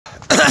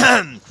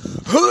Right,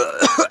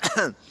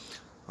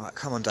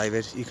 come on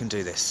David, you can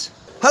do this.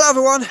 Hello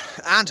everyone,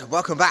 and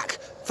welcome back.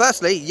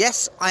 Firstly,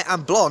 yes, I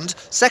am blonde.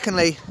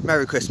 Secondly,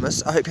 Merry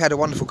Christmas. I hope you had a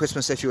wonderful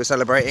Christmas if you were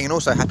celebrating, and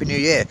also Happy New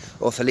Year,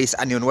 or Feliz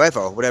Año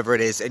Nuevo, whatever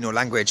it is in your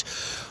language.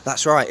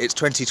 That's right, it's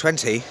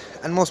 2020,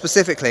 and more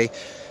specifically,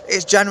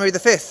 it's January the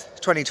 5th,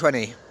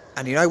 2020.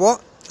 And you know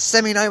what?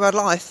 Semi-Nomad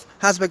life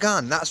has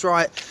begun. That's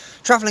right,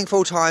 travelling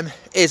full-time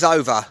is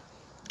over,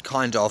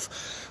 kind of.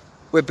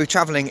 We'll be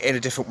travelling in a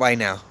different way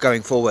now,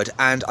 going forward,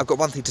 and I've got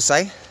one thing to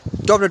say.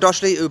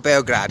 Dobrodošli u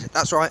Belgrade.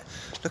 That's right,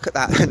 look at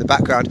that in the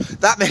background.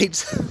 That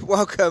means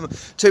welcome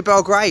to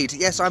Belgrade.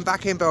 Yes, I'm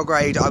back in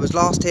Belgrade. I was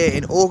last here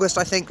in August,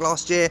 I think,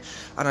 last year,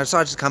 and I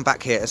decided to come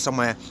back here as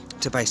somewhere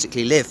to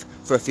basically live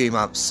for a few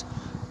months.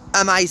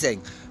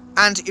 Amazing.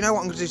 And you know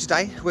what I'm going to do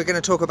today? We're going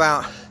to talk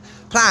about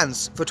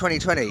plans for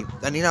 2020,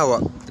 and you know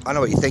what, I know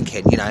what you're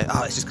thinking, you know,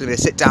 oh, it's just going to be a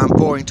sit down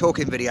boring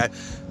talking video.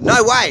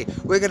 No way,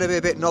 we're going to be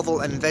a bit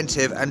novel and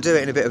inventive and do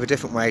it in a bit of a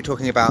different way,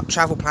 talking about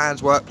travel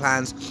plans, work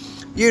plans,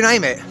 you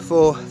name it,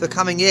 for the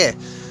coming year.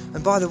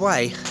 And by the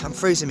way, I'm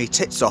freezing me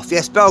tits off.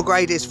 Yes,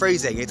 Belgrade is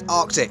freezing, it's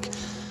Arctic,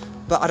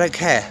 but I don't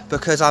care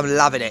because I'm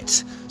loving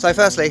it. So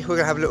firstly, we're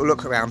going to have a little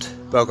look around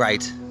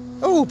Belgrade.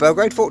 Oh,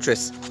 Belgrade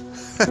Fortress.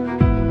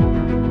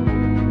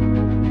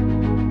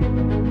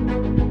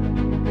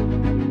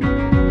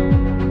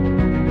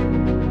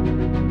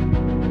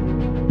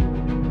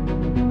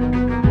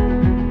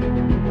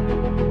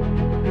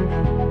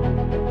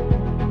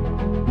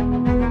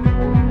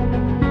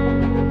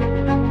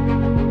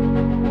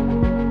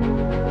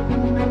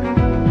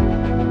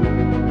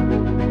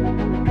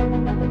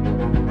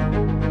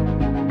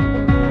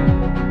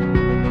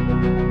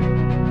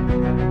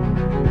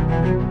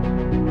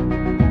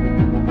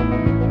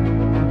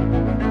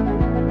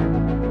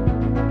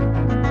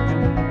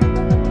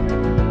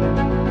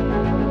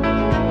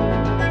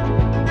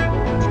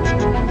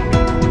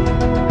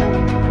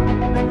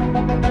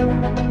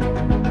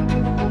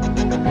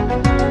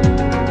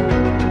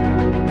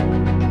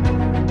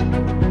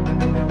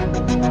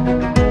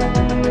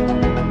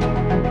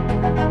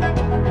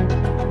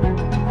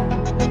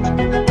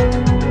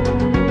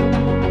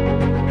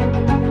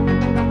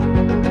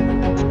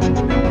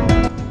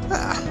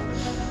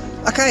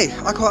 Okay,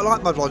 I quite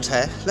like my blonde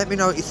hair. Let me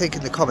know what you think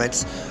in the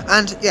comments.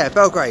 And yeah,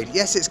 Belgrade,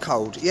 yes it's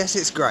cold, yes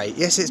it's great,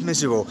 yes it's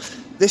miserable.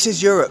 This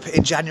is Europe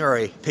in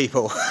January,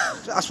 people.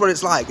 That's what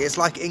it's like. It's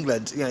like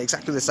England, you know,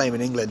 exactly the same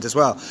in England as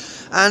well.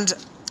 And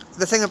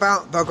the thing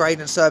about Belgrade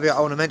and Serbia I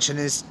want to mention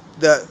is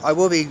that I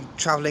will be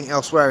travelling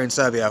elsewhere in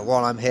Serbia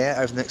while I'm here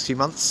over the next few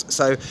months.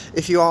 So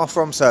if you are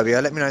from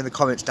Serbia, let me know in the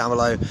comments down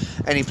below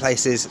any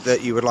places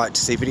that you would like to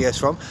see videos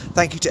from.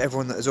 Thank you to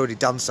everyone that has already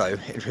done so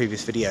in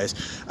previous videos.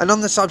 And on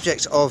the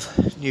subject of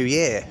New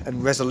Year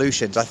and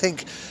resolutions, I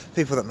think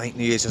people that make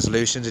New Year's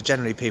resolutions are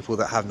generally people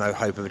that have no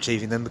hope of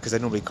achieving them, because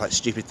they're normally quite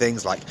stupid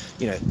things like,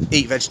 you know,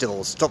 eat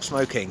vegetables, stop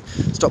smoking,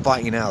 stop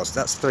biting your nails.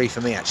 That's 3 for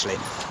me actually.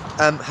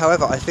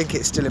 However, I think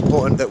it's still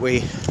important that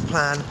we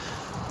plan,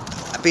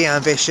 be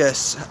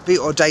ambitious, be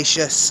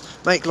audacious,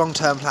 make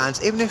long-term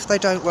plans, even if they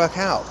don't work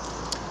out.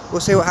 We'll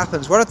see what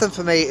happens. One of them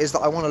for me is that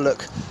I want to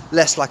look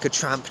less like a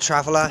tramp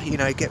traveller, you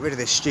know, get rid of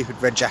this stupid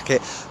red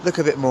jacket, look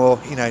a bit more,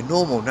 you know,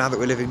 normal now that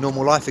we're living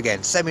normal life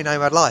again,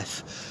 semi-nomad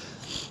life.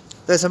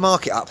 There's a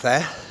market up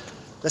there.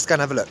 Let's go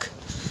and have a look.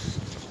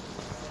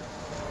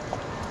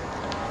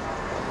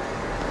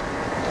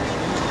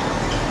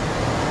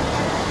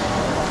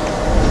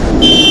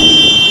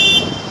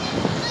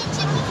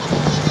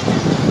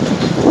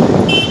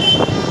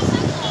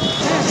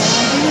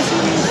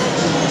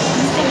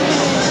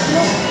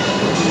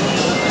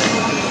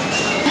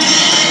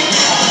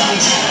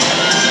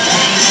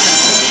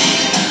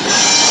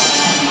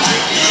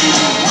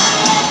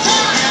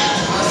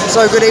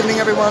 So good evening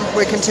everyone,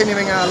 we're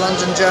continuing our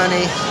London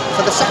journey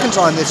for the second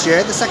time this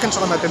year, the second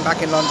time I've been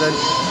back in London,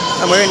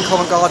 and we're in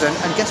Covent Garden,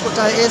 and guess what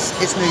day it is?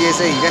 It's New Year's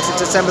Eve. Yes, it's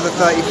December the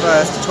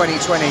 31st,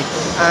 2020,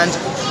 and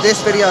this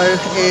video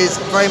is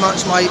very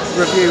much my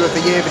review of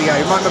the year video.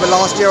 You might remember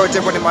last year I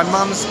did one in my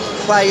mum's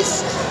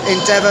place in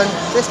Devon.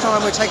 This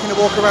time we're taking a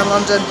walk around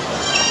London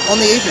on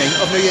the evening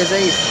of New Year's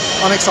Eve.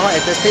 I'm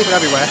excited, there's people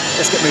everywhere,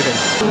 let's get moving.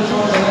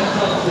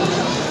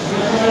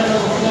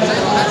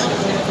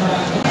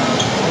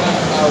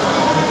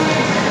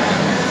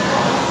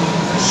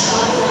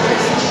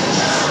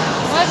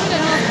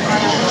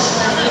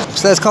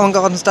 So there's Covent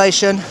Garden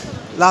Station,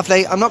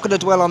 lovely. I'm not going to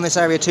dwell on this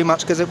area too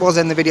much because it was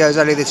in the videos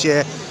earlier this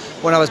year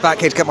when I was back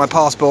here to get my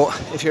passport,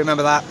 if you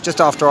remember that,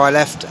 just after I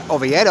left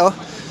Oviedo.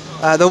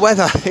 The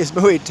weather is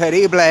muy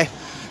terrible,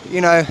 you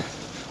know,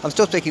 I'm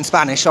still speaking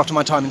Spanish after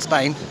my time in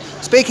Spain.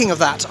 Speaking of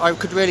that, I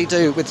could really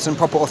do with some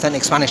proper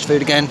authentic Spanish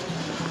food again,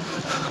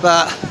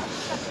 but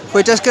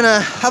we're just going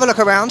to have a look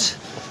around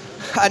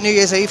at New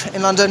Year's Eve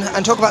in London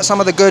and talk about some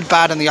of the good,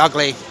 bad and the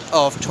ugly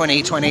of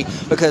 2020,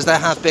 because there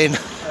have been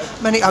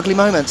many ugly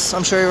moments,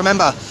 I'm sure you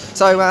remember.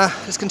 So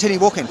let's continue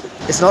walking.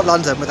 It's not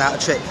London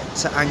without a trip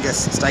to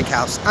Angus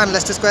Steakhouse and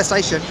Leicester Square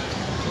Station.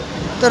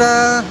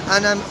 Ta-da!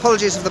 And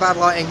apologies for the bad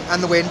lighting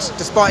and the wind.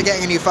 Despite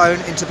getting a new phone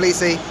in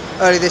Tbilisi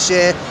early this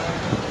year,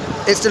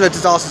 it's still a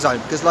disaster zone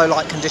because low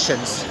light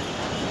conditions.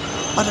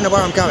 I don't know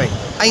where I'm going.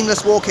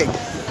 Aimless walking.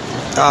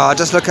 Ah,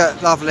 just look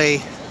at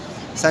lovely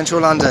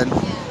central London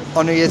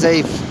on New Year's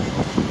Eve.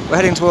 We're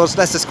heading towards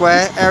Leicester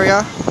Square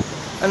area.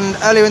 And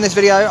earlier in this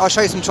video, I'll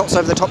show you some shots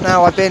over the top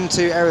now. I've been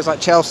to areas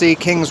like Chelsea,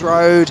 King's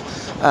Road,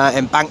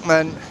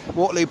 Embankment,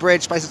 Waterloo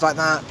Bridge, places like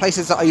that.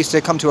 Places that I used to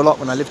come to a lot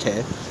when I lived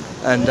here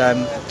and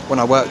when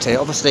I worked here.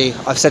 Obviously,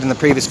 I've said in the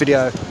previous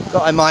video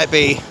that I might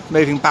be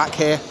moving back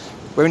here.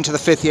 We're into the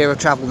 5th year of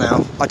travel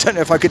now. I don't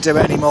know if I could do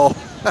it anymore.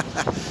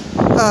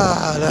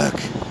 Ah, look.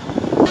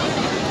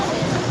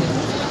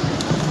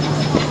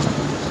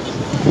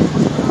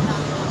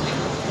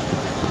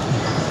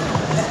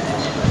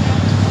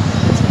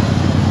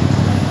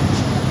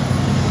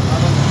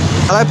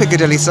 Hello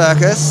Piccadilly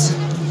Circus.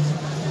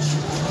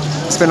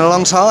 It's been a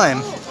long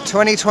time.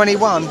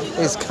 2021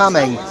 is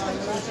coming.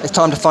 It's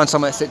time to find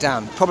somewhere to sit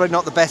down. Probably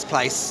not the best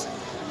place.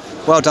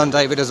 Well done,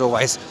 David, as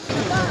always.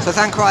 So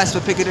thank Christ for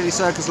Piccadilly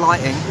Circus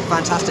lighting.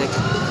 Fantastic.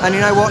 And you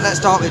know what? Let's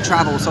start with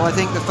travel. So I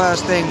think the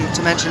first thing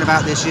to mention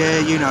about this year,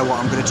 you know what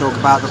I'm going to talk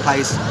about, the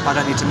place. I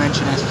don't need to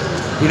mention it.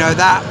 You know,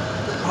 that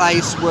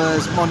place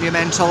was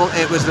monumental.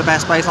 It was the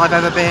best place I've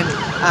ever been.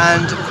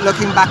 And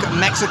looking back at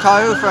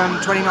Mexico from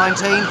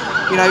 2019,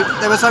 you know,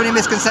 there were so many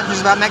misconceptions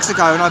about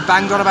Mexico, and I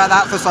banged on about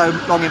that for so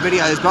long in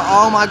videos, but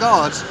oh my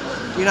God,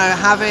 you know,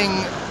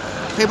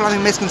 people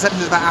having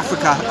misconceptions about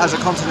Africa as a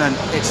continent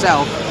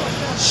itself,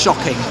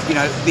 shocking. You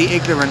know,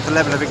 the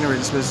level of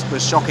ignorance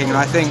was shocking, and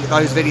I think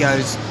those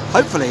videos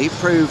hopefully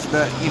prove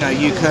that, you know,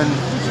 you can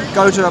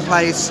go to a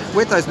place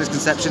with those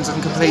misconceptions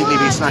and completely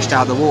be smashed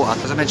out of the water.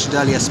 As I mentioned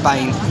earlier,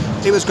 Spain,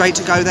 it was great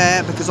to go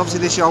there because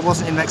obviously this year I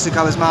wasn't in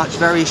Mexico as much,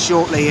 very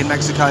shortly in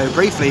Mexico,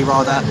 briefly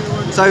rather.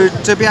 So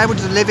to be able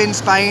to live in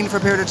Spain for a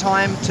period of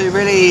time, to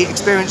really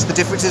experience the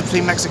differences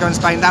between Mexico and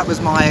Spain, that was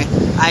my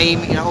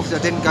aim. You know, obviously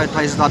I didn't go to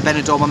places like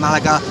Benidorm or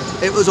Malaga.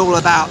 It was all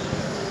about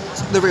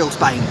the real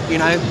Spain, you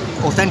know,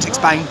 authentic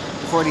Spain,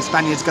 before any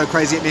Spaniards go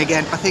crazy at me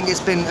again. I think it's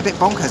been a bit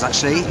bonkers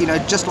actually, you know,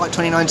 just like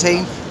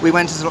 2019, we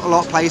went to a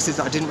lot of places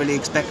that I didn't really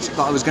expect that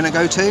I was going to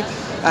go to.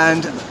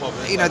 And,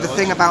 you know, the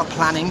thing about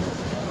planning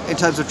in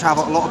terms of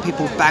travel, a lot of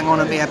people bang on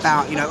at me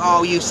about, you know,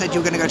 oh, you said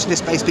you were going to go to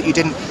this place but you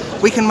didn't.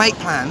 We can make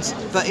plans,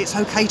 but it's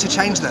okay to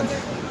change them.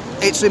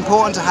 It's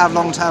important to have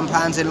long-term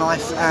plans in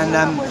life, and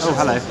oh,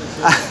 hello.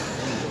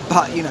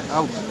 But, you know,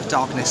 oh,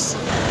 darkness.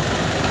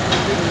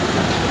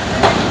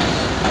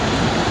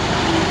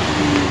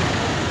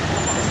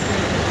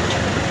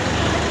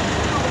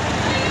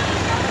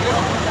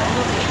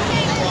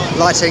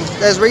 Lighting.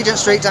 There's Regent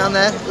Street down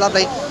there,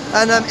 lovely.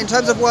 And in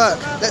terms of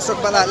work, let's talk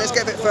about that. Let's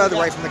get a bit further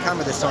away from the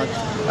camera this time.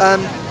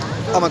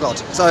 Oh my God.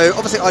 So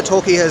obviously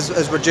italki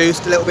has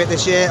reduced a little bit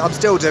this year. I'm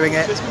still doing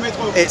it.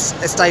 It's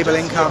a stable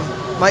income.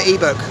 My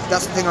ebook,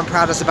 that's the thing I'm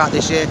proudest about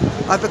this year.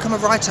 I've become a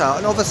writer,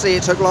 and obviously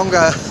it took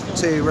longer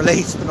to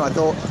release than I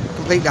thought.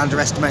 Completely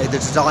underestimated the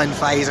design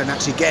phase and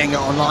actually getting it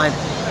online.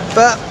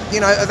 But, you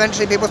know,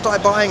 eventually people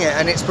started buying it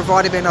and it's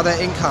provided me another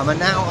income, and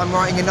now I'm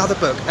writing another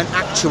book, an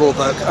actual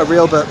book, a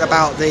real book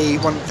about the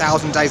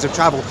 1,000 days of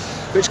travel,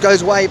 which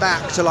goes way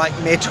back to like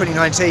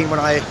mid-2019 when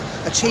I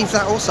achieved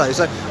that also.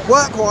 So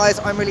work-wise,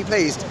 I'm really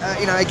pleased.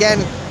 You know, again,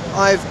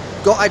 I've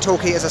got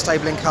italki as a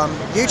stable income.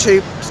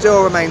 YouTube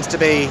still remains to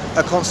be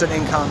a constant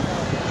income,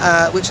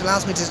 which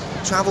allows me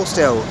to travel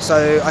still.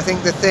 So I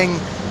think the thing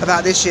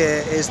about this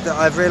year is that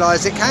I've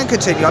realised it can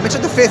continue. I'm into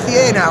the 5th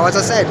year now, as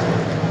I said.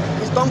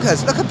 It's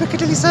bonkers. Look at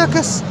Piccadilly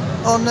Circus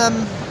on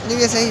New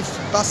Year's Eve.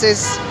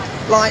 Buses,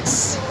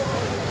 lights.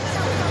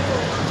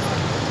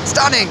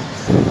 Stunning!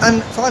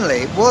 And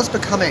finally, was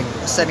becoming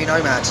a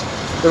semi-nomad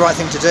the right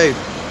thing to do?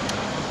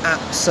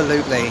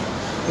 Absolutely.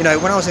 You know,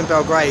 when I was in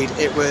Belgrade,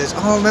 it was,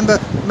 oh,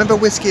 remember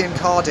Whiskey and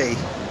Cardi?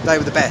 They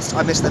were the best.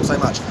 I miss them so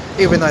much,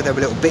 even though they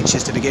were little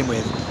bitches to begin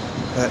with.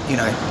 But, you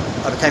know,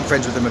 I became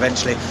friends with them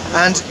eventually.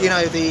 And, you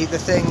know, the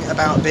thing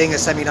about being a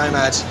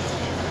semi-nomad,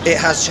 it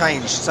has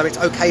changed. So it's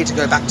okay to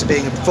go back to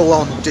being a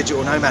full-on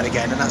digital nomad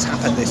again, and that's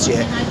happened this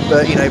year.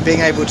 But, you know,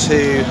 being able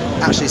to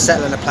actually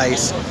settle in a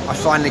place, I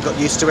finally got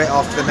used to it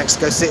after the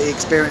Mexico City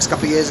experience a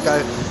couple of years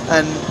ago.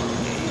 And,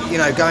 you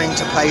know, going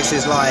to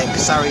places like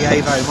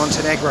Sarajevo,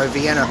 Montenegro,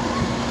 Vienna,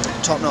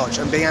 top-notch,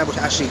 and being able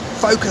to actually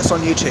focus on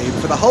YouTube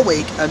for the whole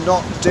week and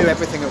not do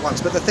everything at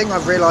once. But the thing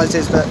I've realised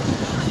is that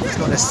it's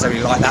not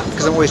necessarily like that,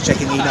 because I'm always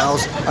checking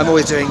emails, I'm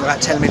always doing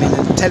about 10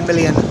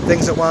 million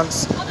things at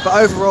once. But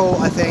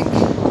overall, I think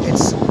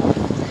it's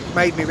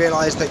made me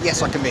realise that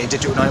yes, I can be a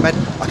digital nomad,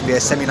 I can be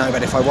a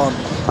semi-nomad if I want,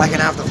 I can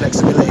have the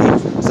flexibility.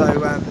 So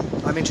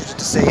I'm interested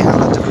to see how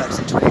that develops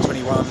in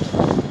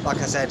 2021. Like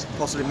I said,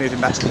 possibly moving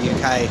back to the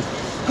UK.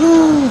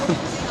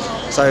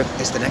 So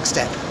it's the next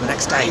step, the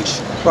next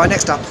stage. Right,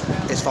 next up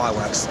is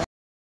fireworks.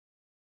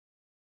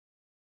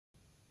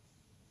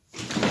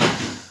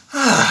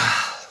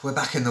 We're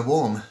back in the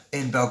warm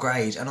in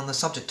Belgrade, and on the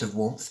subject of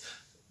warmth,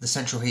 the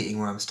central heating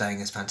where I'm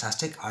staying is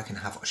fantastic. I can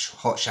have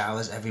hot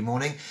showers every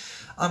morning.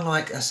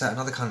 unlike a certain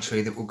other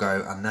country that will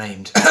go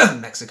unnamed,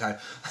 Mexico.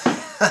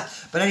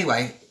 But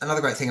anyway, another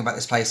great thing about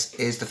this place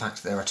is the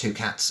fact that there are 2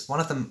 cats. One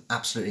of them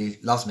absolutely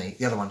loves me,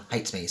 the other one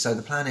hates me. So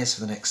the plan is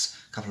for the next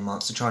couple of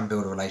months to try and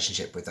build a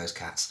relationship with those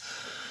cats.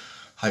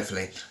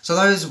 Hopefully. So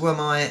those were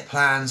my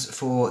plans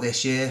for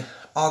this year.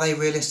 Are they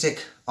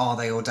realistic? Are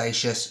they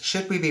audacious?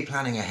 Should we be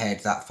planning ahead,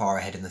 that far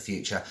ahead in the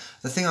future?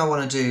 The thing I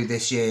want to do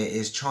this year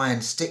is try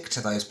and stick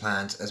to those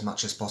plans as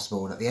much as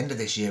possible. And at the end of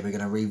this year, we're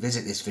going to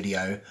revisit this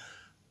video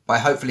by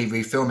hopefully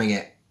refilming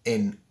it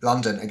in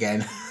London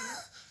again.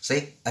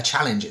 See, a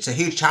challenge. It's a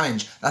huge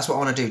challenge. That's what I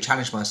want to do,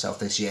 challenge myself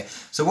this year.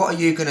 So what are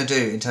you going to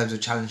do in terms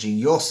of challenging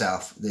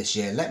yourself this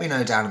year? Let me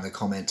know down in the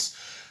comments.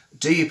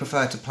 Do you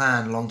prefer to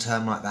plan long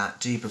term like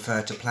that? Do you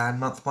prefer to plan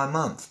month by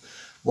month?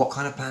 What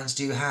kind of plans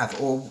do you have?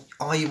 Or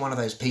are you one of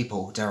those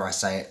people, dare I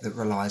say it, that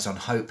relies on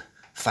hope,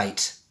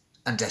 fate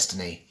and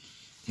destiny?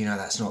 You know,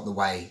 that's not the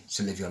way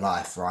to live your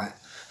life, right?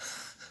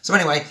 So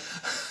anyway,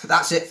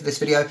 that's it for this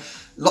video.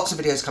 Lots of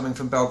videos coming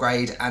from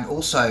Belgrade, and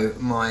also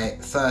my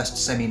first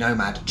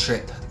semi-nomad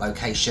trip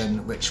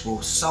location, which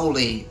will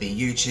solely be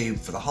YouTube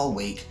for the whole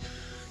week.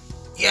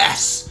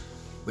 Yes!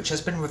 Which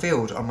has been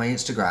revealed on my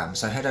Instagram.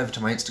 So head over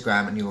to my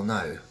Instagram and you will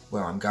know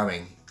where I'm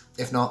going.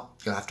 If not,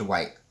 you'll have to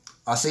wait.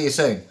 I'll see you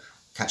soon.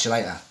 Catch you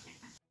later.